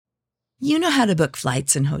You know how to book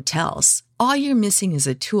flights and hotels. All you're missing is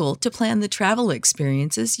a tool to plan the travel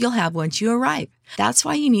experiences you'll have once you arrive. That's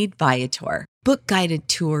why you need Viator. Book guided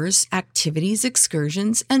tours, activities,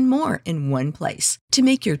 excursions, and more in one place to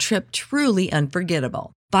make your trip truly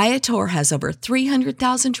unforgettable. Viator has over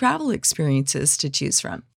 300,000 travel experiences to choose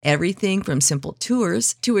from. Everything from simple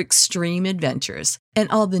tours to extreme adventures and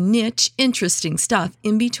all the niche, interesting stuff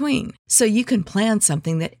in between. So you can plan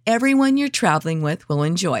something that everyone you're traveling with will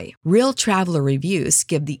enjoy. Real traveler reviews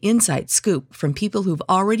give the inside scoop from people who've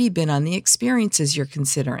already been on the experiences you're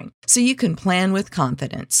considering. So you can plan with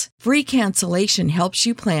confidence. Free cancellation helps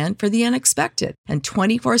you plan for the unexpected. And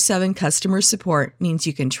 24/7 customer support means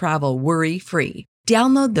you can travel worry-free.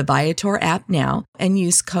 Download the Viator app now and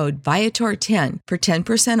use code Viator10 for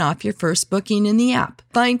 10% off your first booking in the app.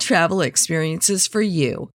 Find travel experiences for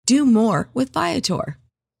you. Do more with Viator.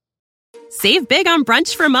 Save big on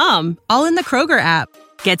brunch for mom, all in the Kroger app.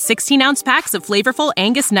 Get 16-ounce packs of flavorful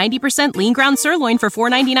Angus 90% lean ground sirloin for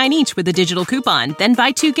 $4.99 each with a digital coupon. Then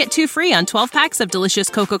buy 2, get 2 free on 12 packs of delicious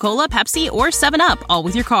Coca-Cola, Pepsi, or 7-Up, all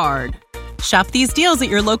with your card. Shop these deals at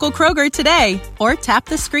your local Kroger today, or tap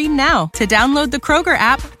the screen now to download the Kroger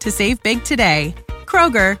app to save big today.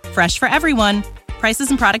 Kroger, fresh for everyone. Prices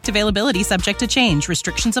and product availability subject to change.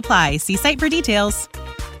 Restrictions apply. See site for details.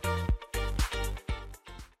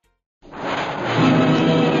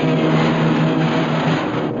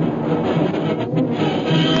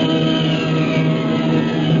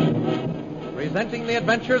 Presenting the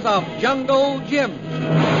adventures of Jungle Jim.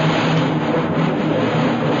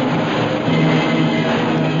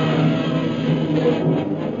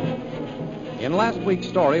 In last week's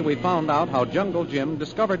story, we found out how Jungle Jim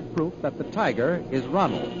discovered proof that the tiger is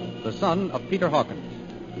Ronald, the son of Peter Hawkins.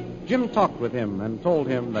 Jim talked with him and told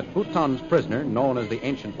him that Bhutan's prisoner, known as the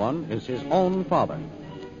Ancient One, is his own father.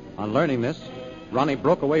 On learning this, Ronnie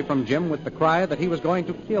broke away from Jim with the cry that he was going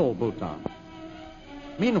to kill Bhutan.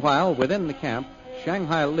 Meanwhile, within the camp,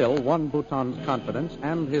 Shanghai Lil won Bhutan's confidence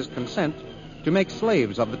and his consent to make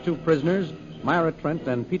slaves of the two prisoners, Myra Trent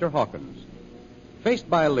and Peter Hawkins. Faced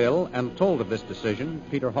by Lil and told of this decision,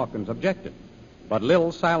 Peter Hawkins objected. But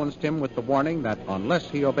Lil silenced him with the warning that unless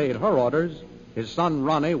he obeyed her orders, his son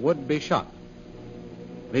Ronnie would be shot.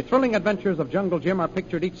 The thrilling adventures of Jungle Jim are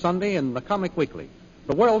pictured each Sunday in the Comic Weekly,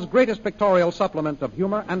 the world's greatest pictorial supplement of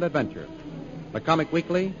humor and adventure. The Comic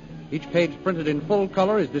Weekly, each page printed in full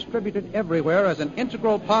color, is distributed everywhere as an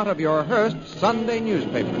integral part of your Hearst Sunday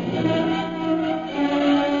newspaper.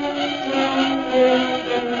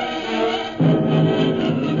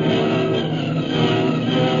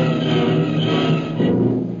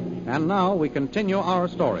 And now we continue our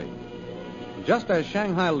story. Just as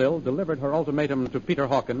Shanghai Lil delivered her ultimatum to Peter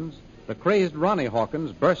Hawkins, the crazed Ronnie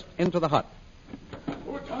Hawkins burst into the hut.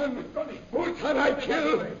 Bhutan, I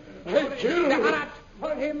kill.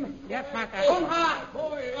 Hold him. Yes, master.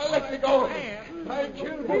 Let me go. I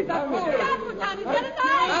kill Bhutan. Bhutan, he's gonna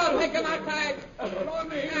die. I'll take him outside.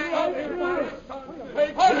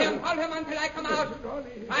 Hold him until I come out.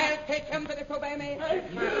 I'll take him to the Kobame.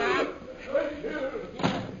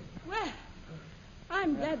 Well,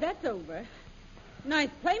 I'm glad that's over. Nice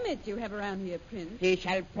playmates you have around here, Prince. He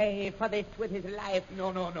shall pay for this with his life.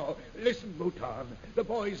 No. Listen, Bhutan. The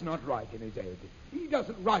boy's not right in his head. He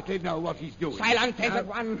doesn't rightly know what he's doing. Silence,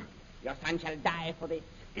 everyone. Your son shall die for this.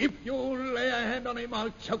 If you lay a hand on him,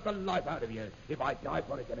 I'll choke the life out of you. If I die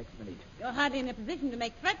for it the next minute. You're hardly in a position to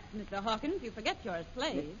make threats, Mr. Hawkins. You forget you're a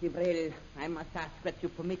slave. Miss Gibril, I must ask that you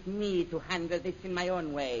permit me to handle this in my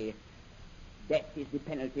own way. Death is the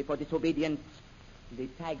penalty for disobedience. The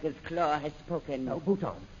tiger's claw has spoken. Now,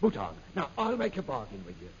 Bhutan. Now, I'll make a bargain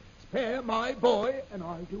with you. Spare my boy, and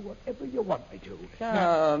I'll do whatever you want me to. So,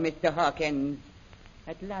 now, Mr. Hawkins,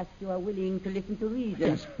 at last you are willing to listen to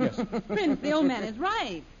reason. Yes. Prince, the old man is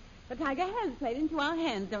right. The tiger has played into our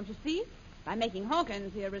hands, don't you see? By making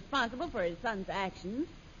Hawkins here responsible for his son's actions,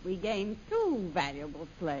 we gain 2 valuable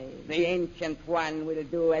slaves. The Ancient One will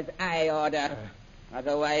do as I order.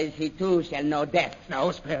 Otherwise, he too shall know death.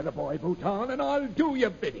 Now, spare the boy, Bhutan, and I'll do your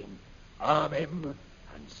bidding. Arm him,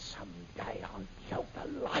 and someday I'll choke the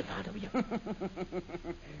life out of you.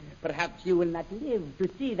 Perhaps you will not live to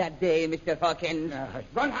see that day, Mr. Hawkins.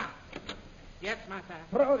 Run her. Yes, master.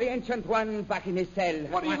 Throw the Ancient One back in his cell.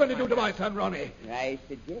 What are you going to do to my son, Ronnie? I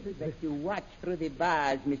suggest that you watch through the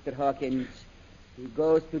bars, Mr. Hawkins. He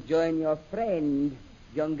goes to join your friend,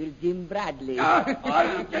 Jungle Jim Bradley.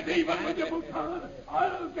 I'll get even with you, Bhutan.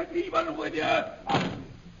 I'll get even with you.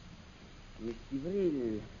 Miss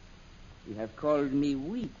Givril, you have called me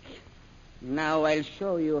weak. Now I'll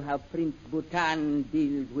show you how Prince Bhutan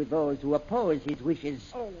deals with those who oppose his wishes.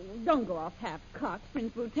 Oh, don't go off half-cocked,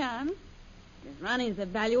 Prince Bhutan. Miss Ronnie's a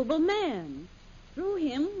valuable man. Through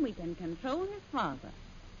him, we can control his father.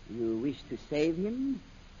 You wish to save him?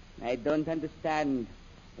 I don't understand.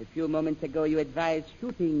 A few moments ago, you advised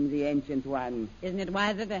shooting the Ancient One. Isn't it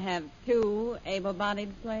wiser to have two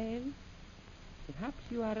able-bodied slaves? Perhaps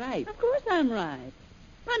you are right. Of course I'm right.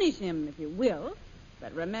 Punish him if you will.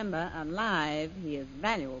 But remember, alive, he is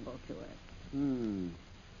valuable to us.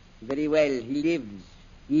 Very well, he lives.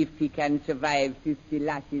 If he can survive 50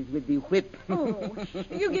 lashes with the whip. Oh,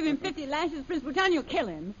 you give him 50 lashes, Prince Bhutan, you'll kill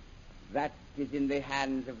him. That is in the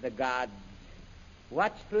hands of the gods.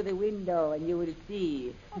 Watch through the window and you will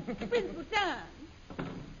see. Oh, Prince Bhutan.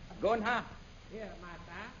 Gonha, Here,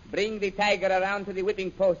 master. bring the tiger around to the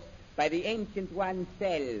whipping post by the Ancient One's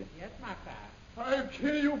cell. Yes, master. I'll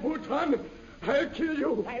kill you, Bhutan. I'll kill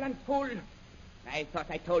you. Silent fool. I thought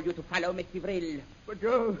I told you to follow Miss Vril. The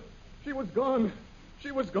girl, she was gone.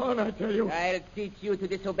 She was gone, I tell you. I'll teach you to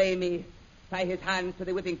disobey me. Tie his hands to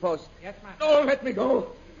the whipping post. Yes, master. Oh, let me go.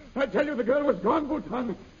 I tell you the girl was gone,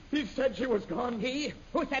 Bhutan. He said she was gone. He?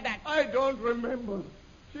 Who said that? I don't remember.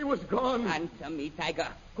 She was gone. Answer me, tiger.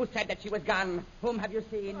 Who said that she was gone? Whom have you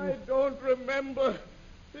seen? I don't remember.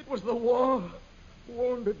 It was the war.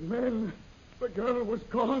 Wounded men. The girl was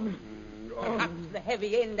gone. Perhaps the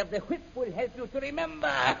heavy end of the whip will help you to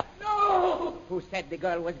remember. No! Who said the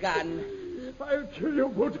girl was gone? I'll kill you,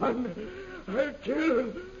 Bhutan. I'll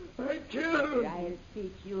kill. I'll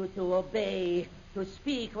teach you to obey, to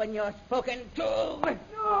speak when you're spoken to.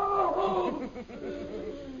 No!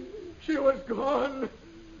 She was gone.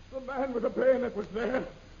 The man with the bayonet was there.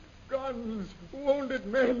 Guns, wounded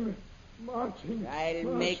men, marching.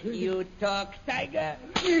 I'll make you talk, tiger.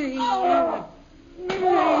 Oh!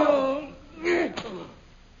 Prince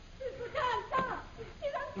Bhutan, stop.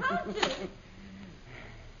 He's unconscious.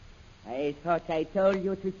 I thought I told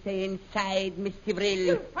you to stay inside, Miss Vril.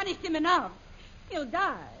 You punished him enough. He'll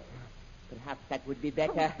die. Perhaps that would be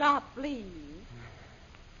better. Oh, stop, please.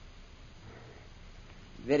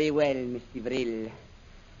 Very well, Miss Vril.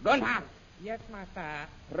 Gonha, Yes, master.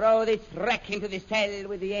 throw this wreck into the cell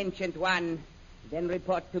with the Ancient One. Then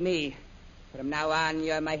report to me. From now on,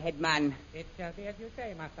 you're my head man. It shall be as you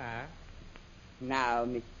say, master. Now,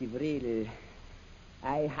 Miss Vril,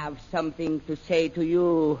 I have something to say to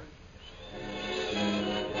you.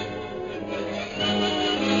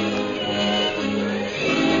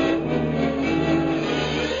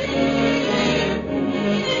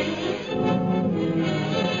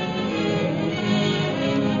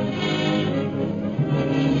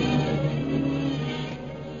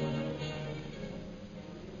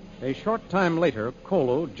 A short time later,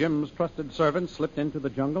 Kolo, Jim's trusted servant, slipped into the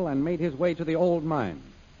jungle and made his way to the old mine.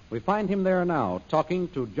 We find him there now, talking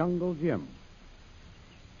to Jungle Jim.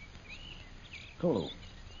 Kolo,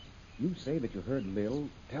 you say that you heard Lil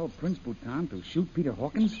tell Prince Bhutan to shoot Peter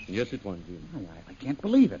Hawkins? Yes, it was, Jim. I can't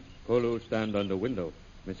believe it. Kolo stand on the window.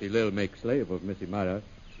 Missy Lil make slave of Missy Mara,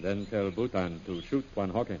 then tell Bhutan to shoot Juan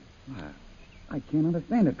Hawkins. I can't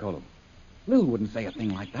understand it, Kolo. Lil wouldn't say a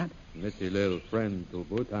thing like that. Missy Lil friend to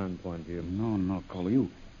Bhutan, Juan Jim. No, Kolo,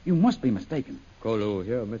 you must be mistaken. Kolo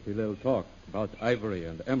hear Missy Lil talk about ivory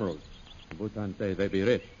and emeralds. Bhutan say they be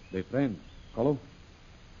rich, they friends. Kolo,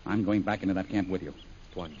 I'm going back into that camp with you.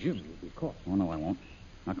 Juan Jim, you'll be caught. Oh, no, I won't.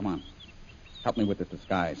 Now, come on. Help me with this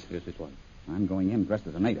disguise. Yes, it was. I'm going in dressed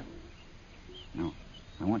as a native. Now,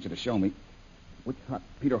 I want you to show me which hut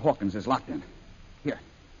Peter Hawkins is locked in. Here,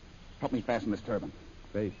 help me fasten this turban.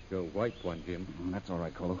 Face show white, Juan Jim. Oh, that's all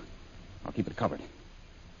right, Kolo. I'll keep it covered.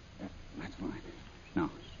 That's fine. Now,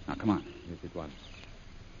 come on. Yes, it was.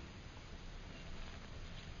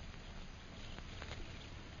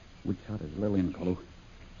 Which hut is Lil in, Kolo?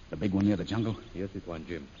 The big one near the jungle? Yes, it was,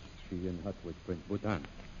 Jim. She in hut with Prince Bhutan.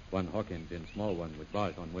 Juan Hawkins in small one with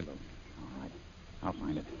bars on window. All right. I'll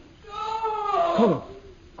find it. No!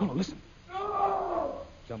 Kolo, listen.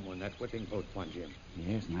 Someone at whipping post, Juan Jim.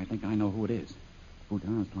 Yes, and I think I know who it is.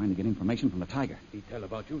 Bhutan's trying to get information from the tiger. He tell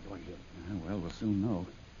about you, Juan Jim. Well, we'll soon know.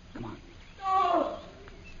 Come on.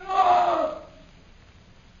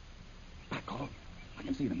 Back, Kolo. I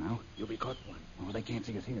can see them now. You'll be caught, Juan. Oh, they can't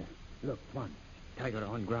see us here. Look, Juan. Tiger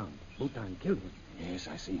on ground. Bhutan killed him. Yes,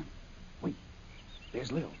 I see him. Wait.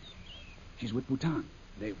 There's Lil. She's with Bhutan.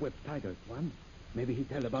 They whipped Tiger, Juan. Maybe he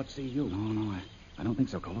tell about see you. No, I don't think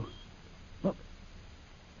so, Kolo. Look.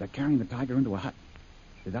 They're carrying the tiger into a hut.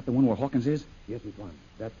 Is that the one where Hawkins is? Yes, it was.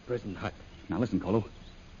 That prison hut. Now, listen, Kolo.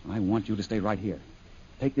 I want you to stay right here.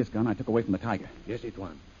 Take this gun I took away from the tiger. Yes, it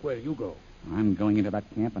was. Where you go? I'm going into that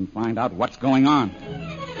camp and find out what's going on.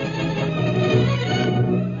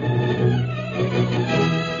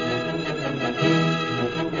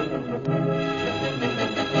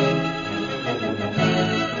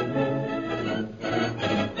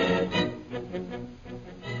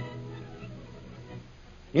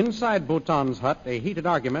 Inside Bhutan's hut, a heated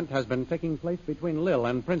argument has been taking place between Lil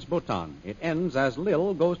and Prince Bhutan. It ends as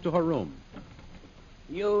Lil goes to her room.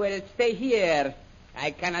 You will stay here. I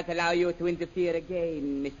cannot allow you to interfere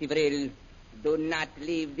again, Mr. Vril. Do not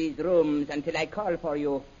leave these rooms until I call for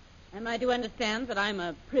you. Am I to understand that I'm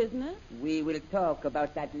a prisoner? We will talk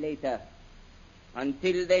about that later.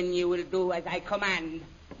 Until then, you will do as I command.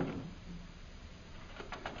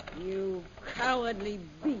 You cowardly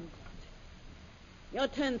beast. Your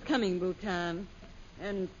turn's coming, Bhutan.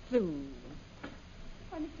 And soon.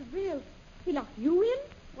 Why, Mr. Vril, he locked you in?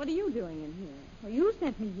 What are you doing in here? Well, you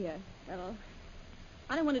sent me here. Well,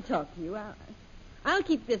 I don't want to talk to you. I'll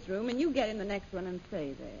keep this room, and you get in the next one and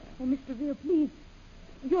stay there. Oh, Mr. Vril, please.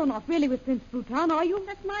 You're not really with Prince Bhutan, are you?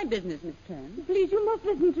 That's my business, Miss Trent. Please, you must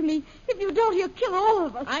listen to me. If you don't, he'll kill all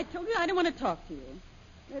of us. I told you I don't want to talk to you.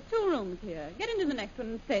 There are 2 rooms here. Get into the next one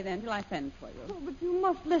and stay there until I send for you. Oh, but you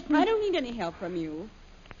must listen. I don't need any help from you.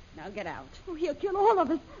 Now get out. Oh, he'll kill all of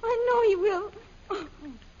us. I know he will. Oh.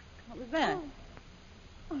 What was that?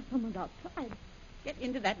 Oh, someone's outside. Get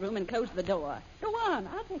into that room and close the door. Go on.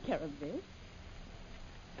 I'll take care of this.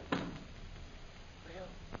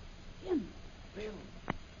 Jim. Bill,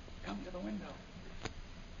 come to the window.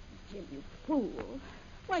 Jim, you fool.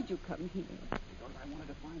 Why'd you come here? Because I wanted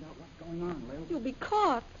to find out what's going on, Lil. You'll be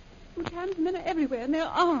caught. Bhutan's men are everywhere, and they're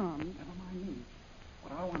armed. Never mind me.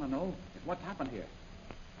 What I want to know is what's happened here.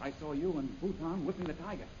 I saw you and Bhutan whipping the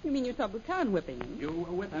tiger. You mean you saw Bhutan whipping him? You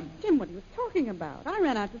were with him. Jim, what are you talking about? I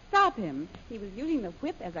ran out to stop him. He was using the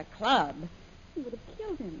whip as a club. He would have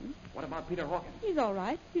killed him. What about Peter Hawkins? He's all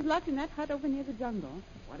right. He's locked in that hut over near the jungle.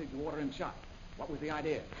 Why did you order him shot? What was the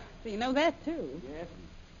idea? So you know that, too. Yes.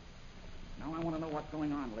 Now I want to know what's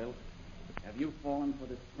going on, Lil. Have you fallen for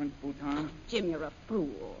this Prince Bhutan? Jim, you're a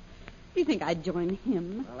fool. Do you think I'd join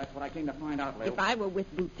him? Well, that's what I came to find out, Lil. If I were with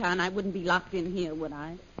Bhutan, I wouldn't be locked in here, would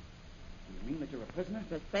I? You mean that you're a prisoner?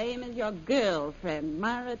 The same as your girlfriend,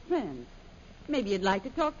 Myra Trent. Maybe you'd like to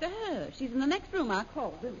talk to her. She's in the next room. I'll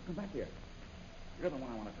call her. Lil, come back here. You're the one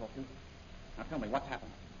I want to talk to. Now tell me, what's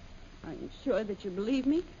happened? Are you sure that you believe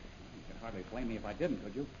me? You could hardly blame me if I didn't,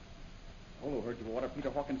 could you? Polo heard you order Peter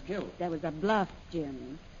Hawkins killed. That was a bluff,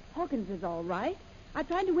 Jim. Hawkins is all right. I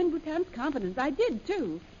tried to win Bhutan's confidence. I did,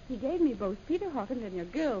 too. He gave me both Peter Hawkins and your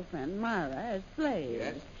girlfriend, Myra, as slaves.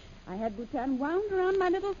 Yes? I had Bhutan wound around my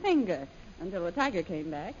little finger until the tiger came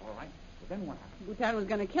back. All right. Well, then what happened? Bhutan was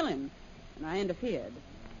going to kill him, and I interfered.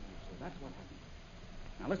 So that's what happened.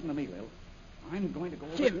 Now listen to me, Lil. I'm going to go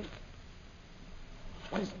over... Jim.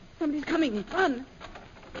 What is it? Somebody's coming. Run.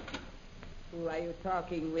 Who are you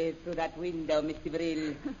talking with through that window, Mr.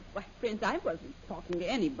 Vril? Why, Prince, I wasn't talking to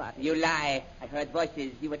anybody. You lie. I heard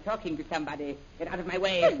voices. You were talking to somebody. Get out of my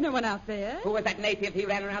way. There's no one out there. Who was that native? He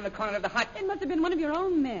ran around the corner of the hut. It must have been one of your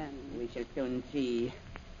own men. We shall soon see.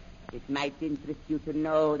 It might interest you to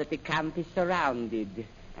know that the camp is surrounded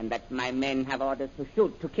and that my men have orders to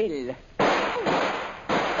shoot to kill. You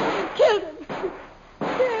killed him.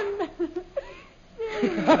 Jim.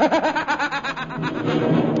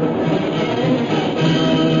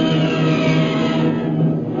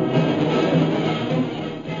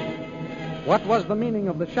 What was the meaning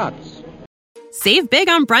of the shots? Save big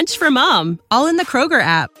on brunch for mom, all in the Kroger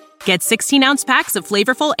app. Get 16-ounce packs of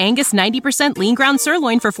flavorful Angus 90% lean ground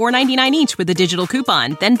sirloin for $4.99 each with a digital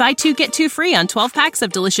coupon. Then buy 2, get 2 free on 12 packs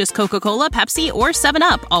of delicious Coca-Cola, Pepsi, or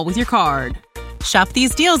 7-Up, all with your card. Shop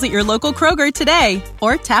these deals at your local Kroger today,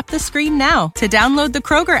 or tap the screen now to download the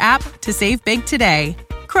Kroger app to save big today.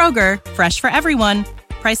 Kroger, fresh for everyone.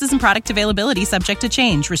 Prices and product availability subject to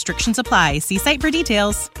change. Restrictions apply. See site for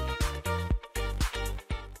details.